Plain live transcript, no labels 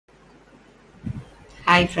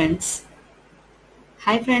Hi friends.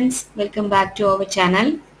 Welcome back to our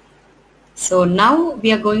channel. So now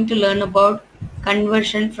we are going to learn about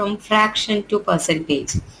conversion from fraction to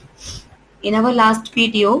percentage. In our last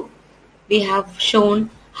video, we have shown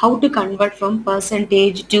how to convert from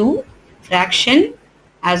percentage to fraction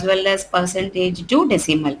as well as percentage to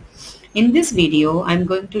decimal. In this video, I'm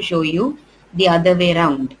going to show you the other way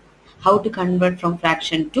around, how to convert from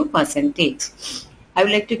fraction to percentage. I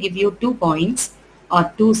would like to give you 2 points or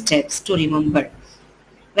 2 steps to remember.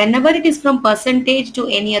 Whenever it is from percentage to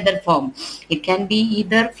any other form, it can be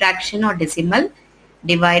either fraction or decimal,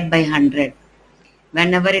 divide by 100.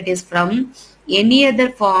 Whenever it is from any other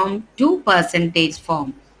form to percentage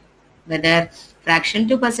form, whether fraction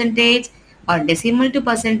to percentage or decimal to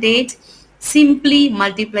percentage, simply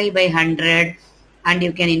multiply by 100 and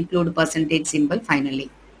you can include percentage symbol finally.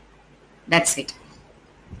 That's it.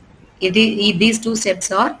 These 2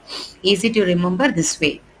 steps are easy to remember this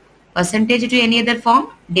way. Percentage to any other form,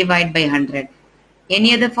 divide by 100.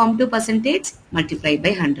 Any other form to percentage, multiply by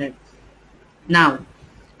 100. Now,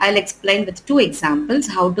 I'll explain with 2 examples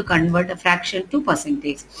how to convert a fraction to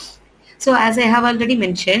percentage. So, as I have already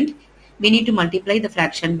mentioned, we need to multiply the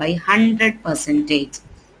fraction by 100%.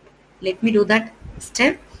 Let me do that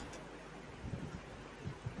step.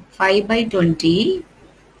 5 by 20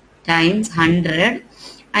 times 100.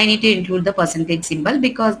 I need to include the percentage symbol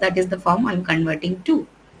because that is the form I am converting to.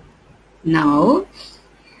 Now,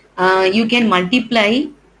 you can multiply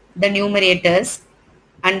the numerators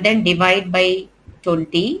and then divide by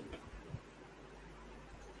 20,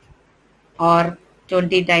 or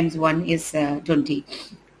 20 times 1 is 20.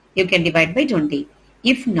 You can divide by 20.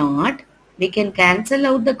 If not, we can cancel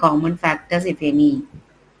out the common factors if any.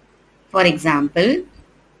 For example,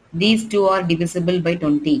 these 2 are divisible by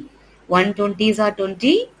 20. 1 20s are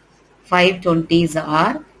 20, 5 20s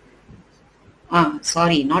are,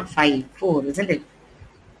 not 5, 4, isn't it?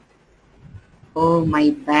 Oh, my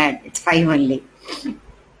bad. It's 5 only.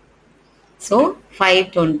 So, 5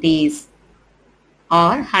 20s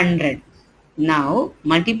are 100. Now,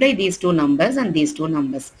 multiply these 2 numbers and these 2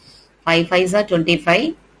 numbers. 5 5s are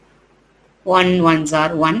 25. 1 1s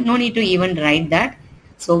are 1. No need to even write that.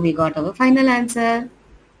 So, we got our final answer.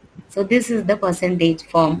 So, this is the percentage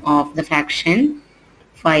form of the fraction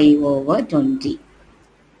 5 over 20.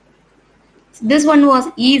 So, this one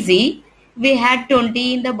was easy. We had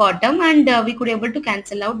 20 in the bottom and we could able to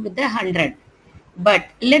cancel out with the 100. But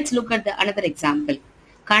let's look at another example.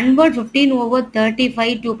 Convert 15 over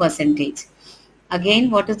 35 to percentage. Again,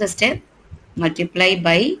 what is the step? Multiply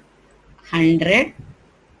by 100%.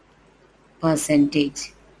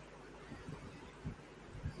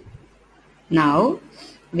 Now,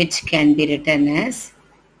 which can be written as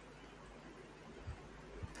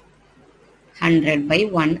 100 by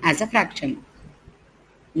 1 as a fraction.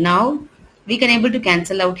 Now, we can able to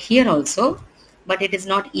cancel out here also, but it is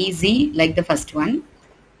not easy like the first one.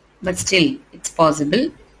 But still, it's possible.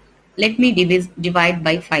 Let me divide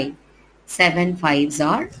by 5. 7 5s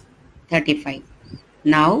are 35.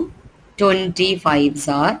 Now, 20 5s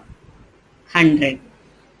are 100.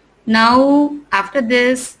 Now, after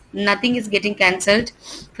this, nothing is getting cancelled.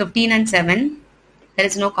 15 and 7, there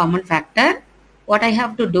is no common factor. What I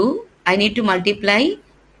have to do, I need to multiply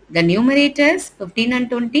the numerators 15 and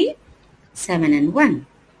 20, 7 and 1.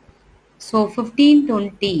 So, 15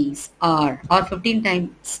 20s are, or 15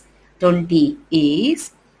 times 20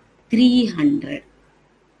 is 300.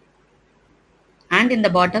 And in the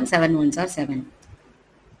bottom, 7 1s are 7.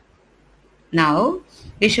 Now,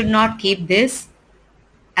 we should not keep this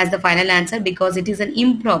as the final answer because it is an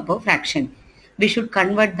improper fraction. We should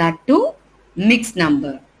convert that to mixed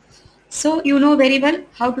number. So, you know very well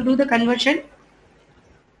how to do the conversion.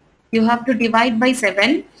 You have to divide by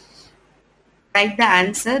 7. Write the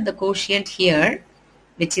answer, the quotient here,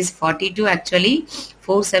 which is 42 actually.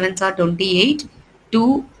 4 7s are 28.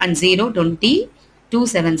 2 and 0, 20. 2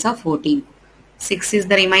 7s are 14. 6 is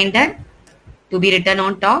the remainder to be written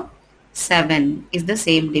on top. 7 is the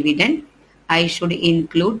same dividend. I should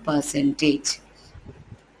include percentage.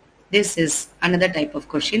 This is another type of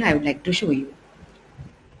question I would like to show you.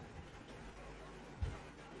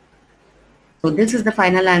 So this is the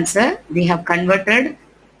final answer. We have converted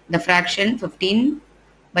the fraction 15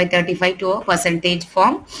 by 35 to a percentage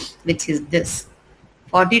form, which is this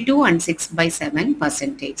 42 and 6 by 7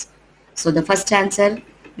 percentage. So the first answer,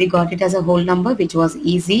 we got it as a whole number, which was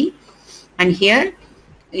easy. And here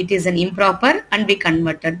it is an improper and we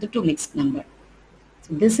converted to mixed number.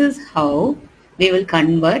 So this is how we will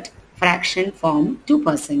convert fraction form to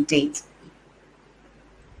percentage.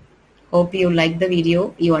 Hope you liked the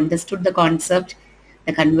video, you understood the concept,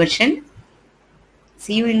 the conversion.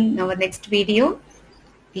 See you in our next video.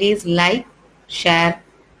 Please like, share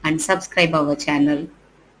and subscribe our channel.